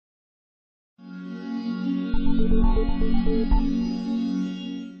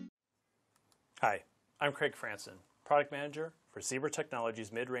Hi, I'm Craig Franson, Product Manager for Zebra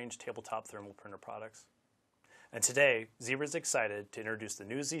Technologies mid-range tabletop thermal printer products. And today, Zebra is excited to introduce the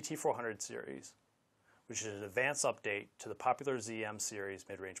new ZT400 series, which is an advanced update to the popular ZM series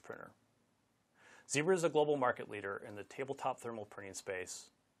mid-range printer. Zebra is a global market leader in the tabletop thermal printing space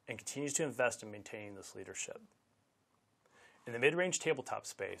and continues to invest in maintaining this leadership. In the mid-range tabletop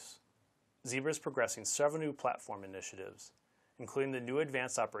space, Zebra is progressing several new platform initiatives, including the new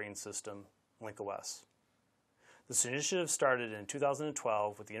advanced operating system, LinkOS. This initiative started in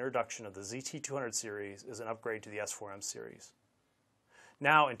 2012 with the introduction of the ZT200 series as an upgrade to the S4M series.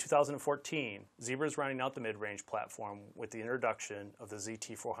 Now, in 2014, Zebra is rounding out the mid-range platform with the introduction of the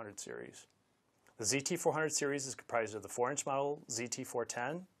ZT400 series. The ZT400 series is comprised of the 4-inch model ZT410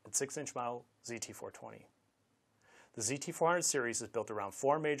 and 6-inch model ZT420. The ZT400 series is built around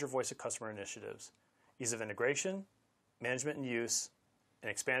 4 major voice of customer initiatives: ease of integration, management and use,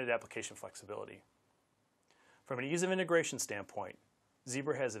 and expanded application flexibility. From an ease of integration standpoint,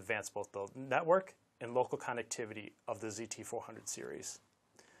 Zebra has advanced both the network and local connectivity of the ZT400 series.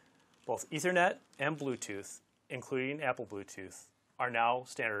 Both Ethernet and Bluetooth, including Apple Bluetooth, are now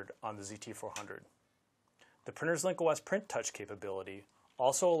standard on the ZT400. The printer's LinkOS print touch capability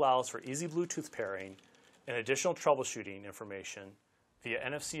also allows for easy Bluetooth pairing and additional troubleshooting information via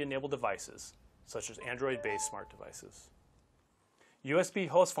NFC-enabled devices, such as Android-based smart devices. USB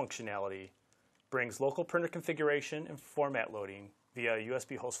host functionality brings local printer configuration and format loading via a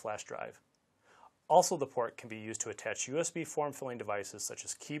USB host flash drive. Also, the port can be used to attach USB form-filling devices such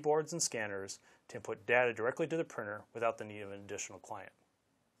as keyboards and scanners to input data directly to the printer without the need of an additional client.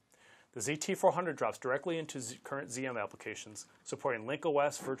 The ZT400 drops directly into current ZM applications, supporting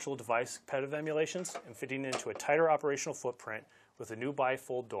LinkOS virtual device competitive emulations and fitting into a tighter operational footprint with a new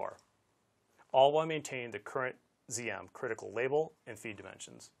bifold door, all while maintaining the current ZM critical label and feed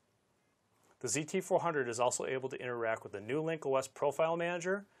dimensions. The ZT400 is also able to interact with the new LinkOS Profile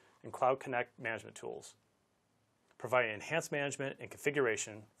Manager and Cloud Connect management tools, providing enhanced management and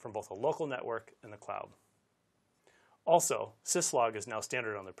configuration from both a local network and the cloud. Also, syslog is now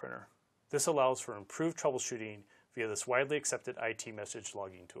standard on the printer. This allows for improved troubleshooting via this widely accepted IT message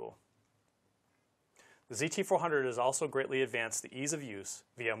logging tool. The ZT400 has also greatly advanced the ease of use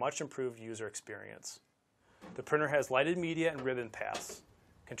via a much improved user experience. The printer has lighted media and ribbon paths,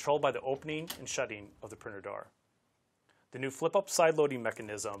 controlled by the opening and shutting of the printer door. The new flip-up side loading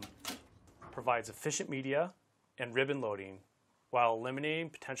mechanism provides efficient media and ribbon loading while eliminating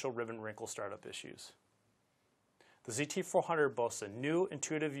potential ribbon wrinkle startup issues. The ZT400 boasts a new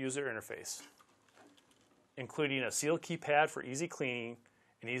intuitive user interface, including a sealed keypad for easy cleaning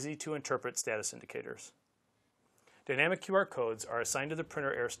and easy-to-interpret status indicators. Dynamic QR codes are assigned to the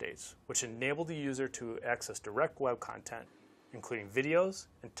printer air states, which enable the user to access direct web content, including videos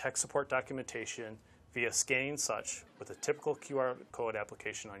and tech support documentation via scanning such with a typical QR code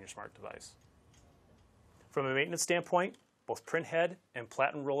application on your smart device. From a maintenance standpoint, both print head and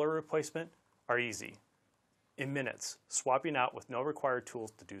platen roller replacement are easy, in minutes, swapping out with no required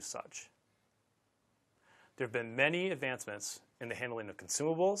tools to do such. There have been many advancements in the handling of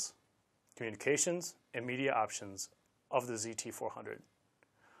consumables, communications, and media options of the ZT400.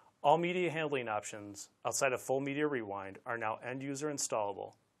 All media handling options outside of full media rewind are now end-user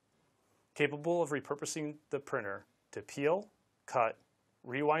installable, capable of repurposing the printer to peel, cut,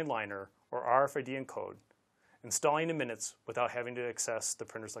 rewind liner, or RFID encode, installing in minutes without having to access the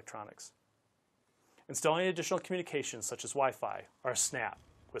printer's electronics. Installing additional communications such as Wi-Fi are a snap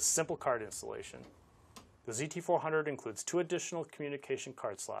with simple card installation. The ZT400 includes 2 additional communication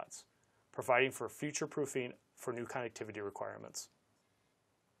card slots, providing for future-proofing for new connectivity requirements.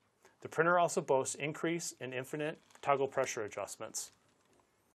 The printer also boasts increase and infinite toggle pressure adjustments.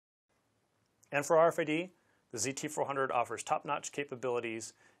 And for RFID, the ZT400 offers top-notch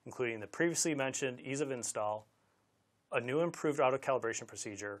capabilities, including the previously mentioned ease of install, a new improved auto-calibration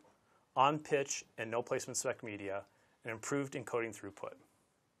procedure, on-pitch and no-placement spec media, and improved encoding throughput.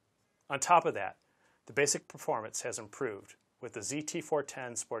 On top of that, the basic performance has improved, with the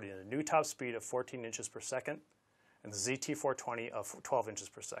ZT410 sporting a new top speed of 14 inches per second and the ZT420 of 12 inches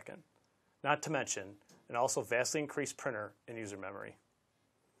per second, not to mention an also vastly increased printer and user memory.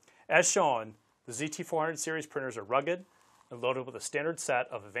 As shown, the ZT400 series printers are rugged and loaded with a standard set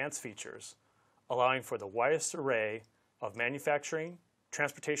of advanced features, allowing for the widest array of manufacturing,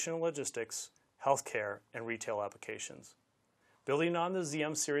 transportation and logistics, healthcare, and retail applications. Building on the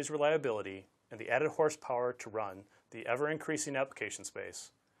ZM series reliability and the added horsepower to run the ever-increasing application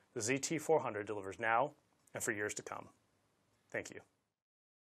space, the ZT400 delivers now and for years to come. Thank you.